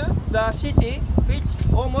through the city which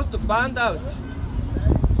almost burned out.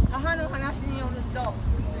 母の話によると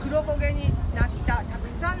黒焦げになったたく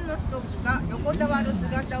さんの人が横たわる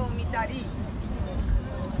姿を見たり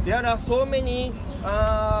There are so many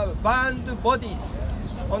burned bodies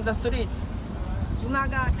on the street. 馬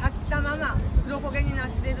が立ったまま黒焦げになっ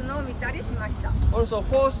ているのを見たりしました。 Also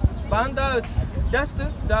horse burned out, just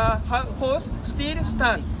the horse still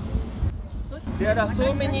stand. There are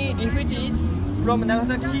so many refugees from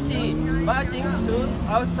Nagasaki city marching to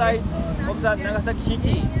outside of the Nagasaki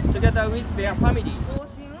city together with their family. 行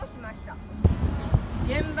進をしました。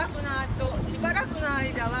原爆の後しばらくの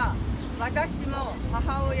間は私も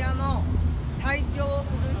母親も体調を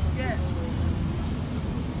崩して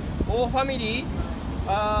All family,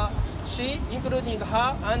 she, including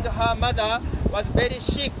her and her mother, was very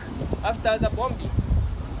sick after the bombing.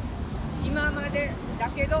 今までだ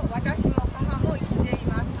けど私も母も生きてい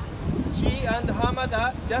ます。 She and her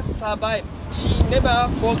mother just survived. She never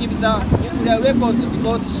forgave the nuclear weapons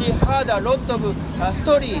because she heard a lot of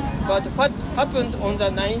story about what happened on the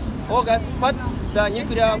 9th August, what the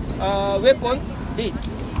nuclear weapons did.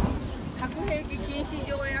 核兵器禁止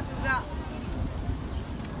条約が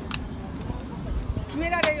決め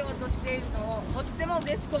られようとしているのをとっても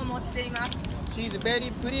嬉しく思っています。 She is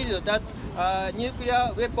very pleased that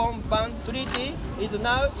nuclear weapon ban treaty is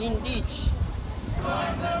now in reach.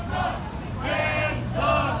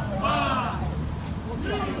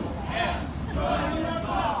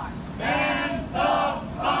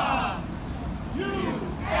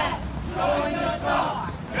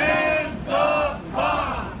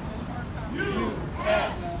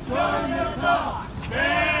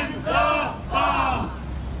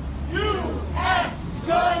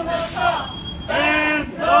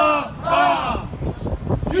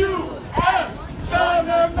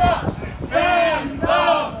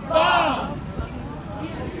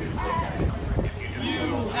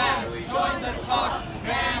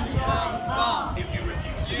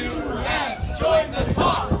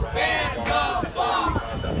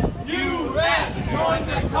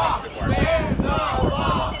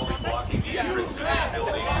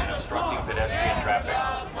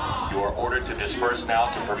 To disperse now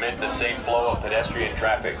to permit the safe flow of pedestrian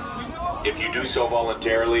traffic. If you do so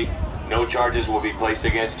voluntarily, no charges will be placed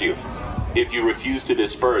against you. If you refuse to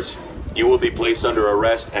disperse, you will be placed under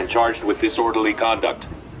arrest and charged with disorderly conduct.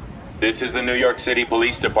 This is the New York City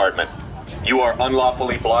Police Department. You are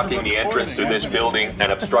unlawfully blocking the entrance to this building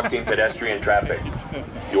and obstructing pedestrian traffic.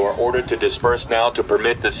 You are ordered to disperse now to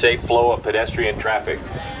permit the safe flow of pedestrian traffic.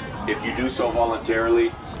 If you do so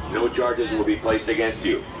voluntarily, no charges will be placed against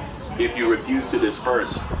you. If you refuse to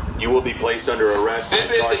disperse, you will be placed under arrest and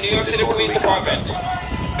charged with disorderly conduct. You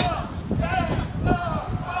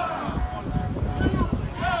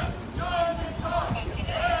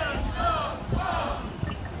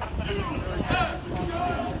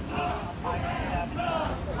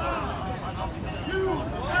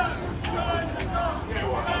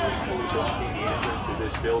are unlawfully blocking the entrance to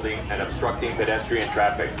this building and obstructing pedestrian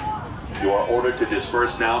traffic. You are ordered to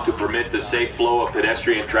disperse now to permit the safe flow of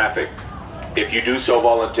pedestrian traffic. If you do so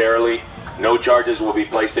voluntarily, no charges will be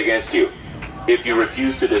placed against you. If you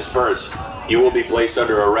refuse to disperse, you will be placed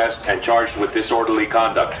under arrest and charged with disorderly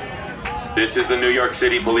conduct. This is the New York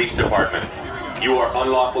City Police Department. You are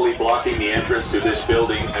unlawfully blocking the entrance to this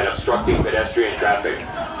building and obstructing pedestrian traffic.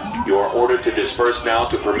 You are ordered to disperse now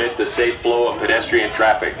to permit the safe flow of pedestrian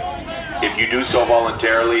traffic. If you do so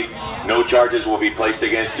voluntarily, no charges will be placed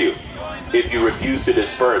against you. If you refuse to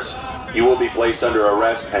disperse, you will be placed under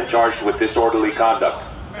arrest and charged with disorderly conduct.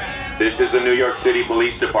 This is the New York City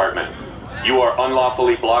Police Department. You are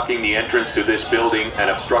unlawfully blocking the entrance to this building and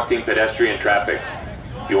obstructing pedestrian traffic.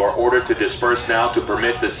 You are ordered to disperse now to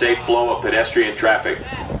permit the safe flow of pedestrian traffic.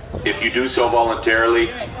 If you do so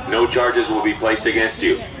voluntarily, no charges will be placed against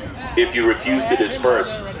you. If you refuse to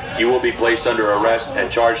disperse, you will be placed under arrest and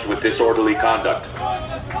charged with disorderly conduct.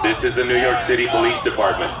 This is the New York City Police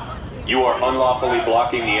Department. You are unlawfully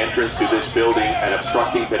blocking the entrance to this building and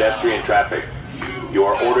obstructing pedestrian traffic. You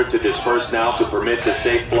are ordered to disperse now to permit the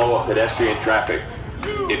safe flow of pedestrian traffic.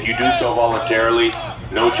 If you do so voluntarily,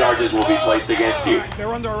 no charges will be placed against you.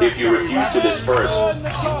 If you refuse to disperse,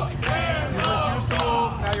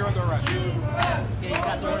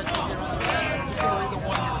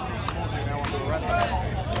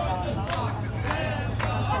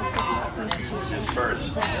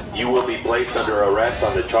 you will be placed under arrest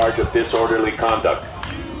on the charge of disorderly conduct.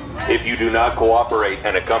 If you do not cooperate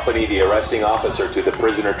and accompany the arresting officer to the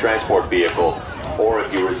prisoner transport vehicle, or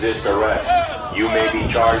if you resist arrest, you may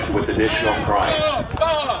be charged with additional crimes.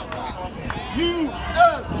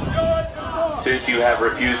 Since you have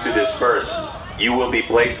refused to disperse, you will be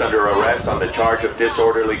placed under arrest on the charge of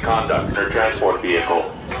disorderly conduct in a transport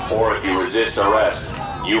vehicle, or if you resist arrest,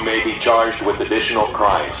 you may be charged with additional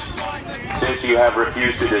crimes. Since you have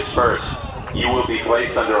refused to disperse, you will be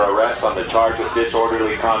placed under arrest on the charge of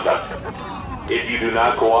disorderly conduct. If you do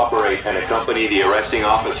not cooperate and accompany the arresting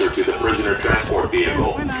officer to the prisoner transport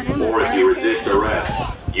vehicle, or if you resist arrest,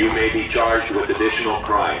 you may be charged with additional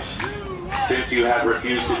crimes. Since you have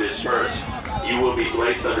refused to disperse, you will be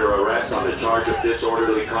placed under arrest on the charge of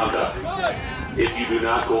disorderly conduct. If you do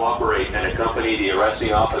not cooperate and accompany the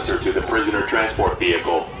arresting officer to the prisoner transport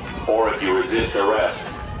vehicle, or if you resist arrest,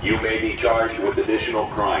 you may be charged with additional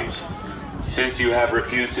crimes. Since you have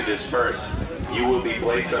refused to disperse, you will be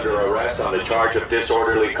placed under arrest on the charge of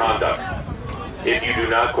disorderly conduct. If you do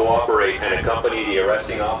not cooperate and accompany the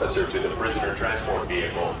arresting officer to the prisoner transport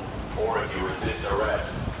vehicle, or if you resist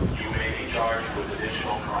arrest, you may be charged with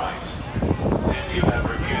additional crimes. Since you have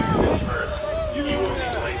refused to disperse, you will be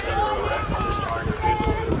placed under arrest on the charge of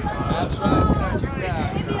disorderly conduct.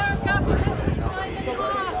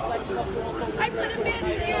 I could have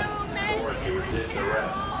missed you, man. Or if you resist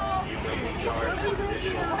arrest, you may be charged with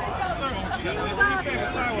additional crimes. If you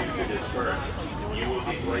have refused to disperse, you will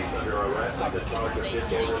be placed under arrest on the charge of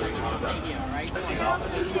disorderly conduct. The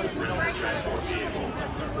officer to the prisoner transport vehicle,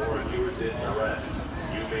 or if you resist arrest,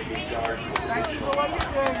 you may be charged with additional crimes.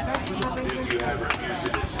 Since you have refused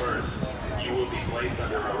to disperse, you will be placed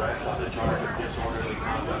under arrest on the charge of disorderly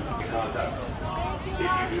conduct. If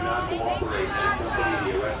you do not cooperate and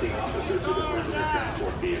accompany the arresting officer to the prisoner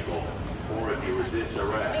transport vehicle, or if you resist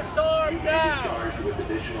arrest, you may be charged with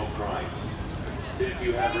additional crimes. Since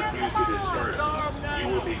you have refused to disperse, you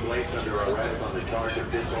will be placed under arrest on the charge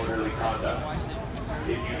of disorderly conduct.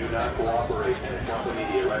 If you do not cooperate and accompany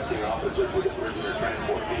the arresting officer to the prisoner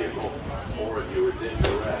transport vehicle, or if you resist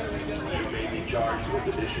arrest, you may be charged with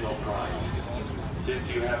additional crimes.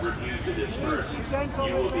 Since you have refused to disperse,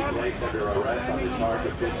 you will be placed under arrest on the charge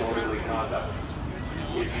of disorderly conduct.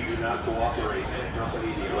 If you do not cooperate and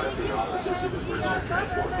accompany the arresting officer to the prisoner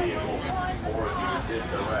transport vehicle, or if you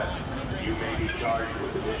resist arrest, you may be charged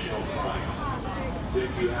with additional crimes.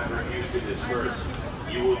 Since you have refused to disperse,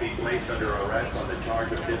 you will be placed under arrest on the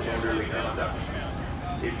charge of disorderly conduct.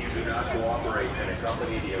 If you do not cooperate and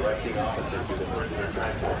accompany the arresting officer to the prisoner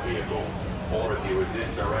transport vehicle, or if you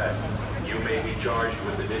resist arrest, you may be charged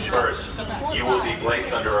with additional crimes. You will be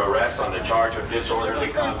placed under arrest on the charge of disorderly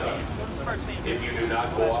conduct. If you do not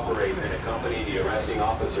cooperate and accompany the arresting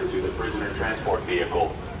officer to the prisoner transport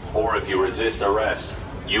vehicle, or if you resist arrest,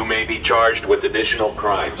 you may be charged with additional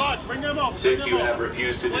crimes. Since you have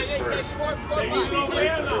refused to disperse, you will be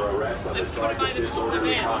placed under arrest on the charge of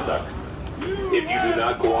disorderly conduct. If you do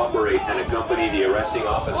not cooperate and accompany the arresting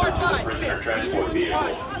officer to the prisoner transport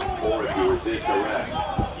vehicle, or if you resist arrest,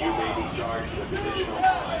 you may be charged with additional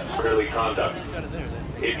crimes. Disorderly conduct.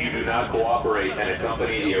 If you do not cooperate and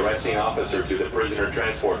accompany the arresting officer to the prisoner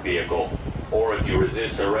transport vehicle, or if you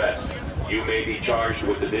resist arrest, you may be charged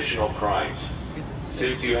with additional crimes.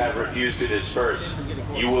 Since you have refused to disperse,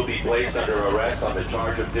 you will be placed under arrest on the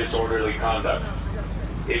charge of disorderly conduct.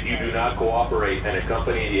 If you do not cooperate and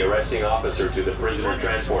accompany the arresting officer to the prisoner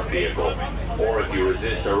transport vehicle, or if you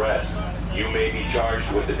resist arrest, you may be charged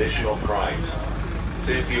with additional crimes.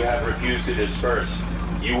 Since you have refused to disperse,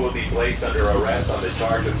 you will be placed under arrest on the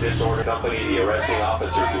charge of disorder. Accompany the arresting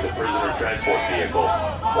officer to the prisoner transport vehicle,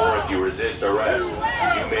 or if you resist arrest,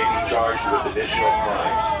 you may be charged with additional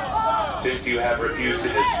crimes. Since you have refused to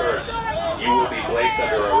disperse, you will be placed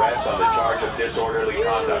under arrest on the charge of disorderly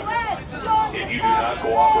conduct. If you do not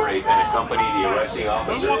cooperate and accompany the arresting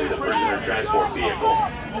officer to the prisoner transport vehicle,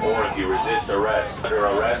 or if you resist arrest, under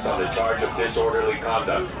arrest on the charge of disorderly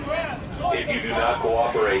conduct. If you do not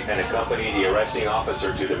cooperate and accompany the arresting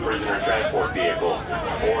officer to the prisoner transport vehicle,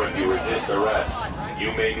 or if you resist arrest,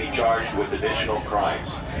 you may be charged with additional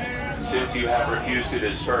crimes. Since you have refused to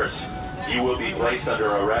disperse, you will be placed under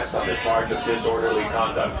arrest on the charge of disorderly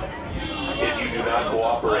conduct. If you do not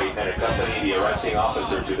cooperate and accompany the arresting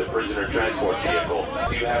officer to the prisoner transport vehicle,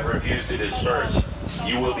 since you have refused to disperse,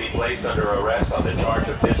 you will be placed under arrest on the charge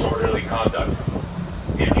of disorderly conduct.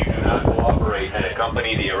 If you do not cooperate and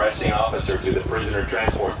accompany the arresting officer to the prisoner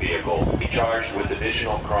transport vehicle, be charged with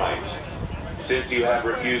additional crimes. Since you have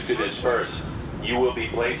refused to disperse, you will be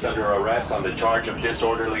placed under arrest on the charge of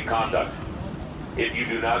disorderly conduct. If you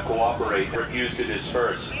do not cooperate and refuse to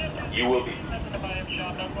disperse, you will be...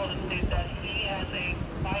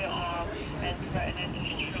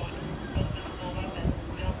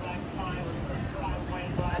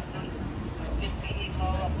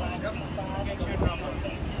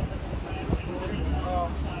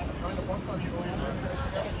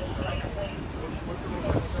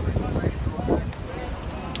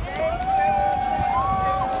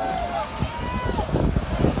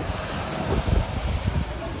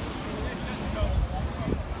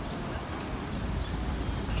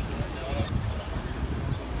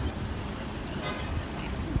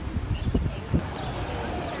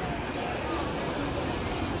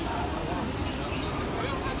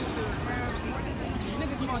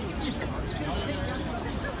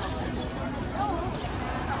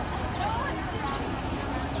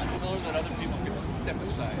 That other people could step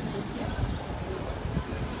aside.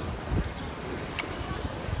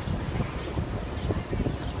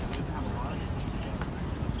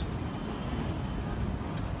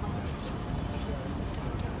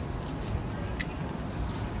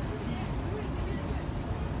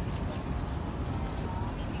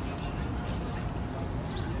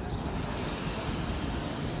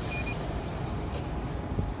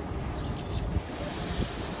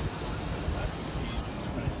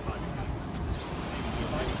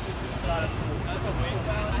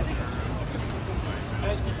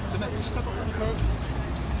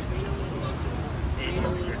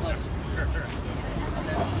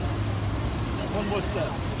 One more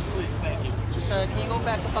step, please, thank you. Just can you go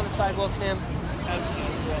back up on the sidewalk, ma'am?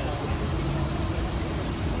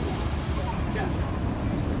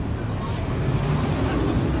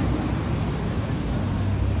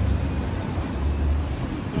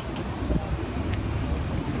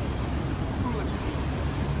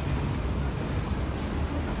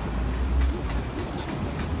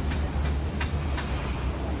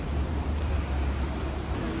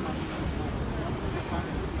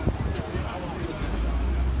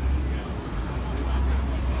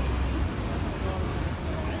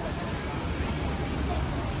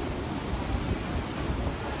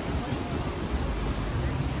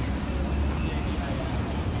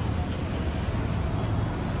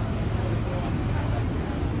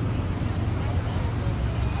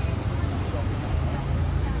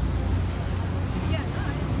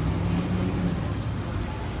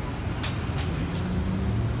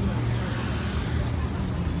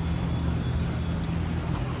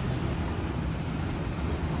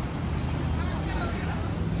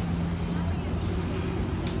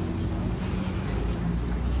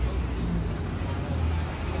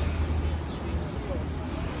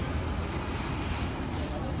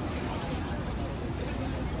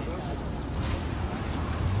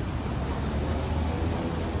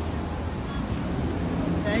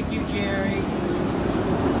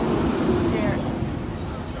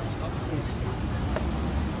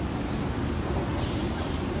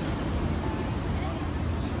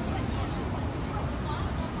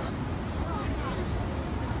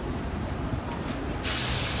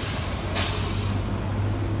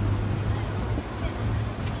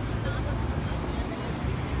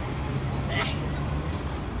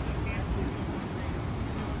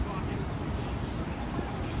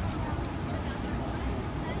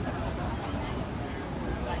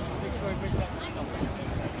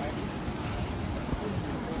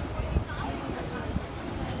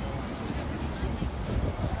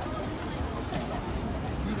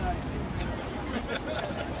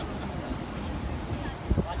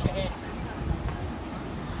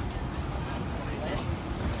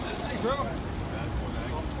 Bro.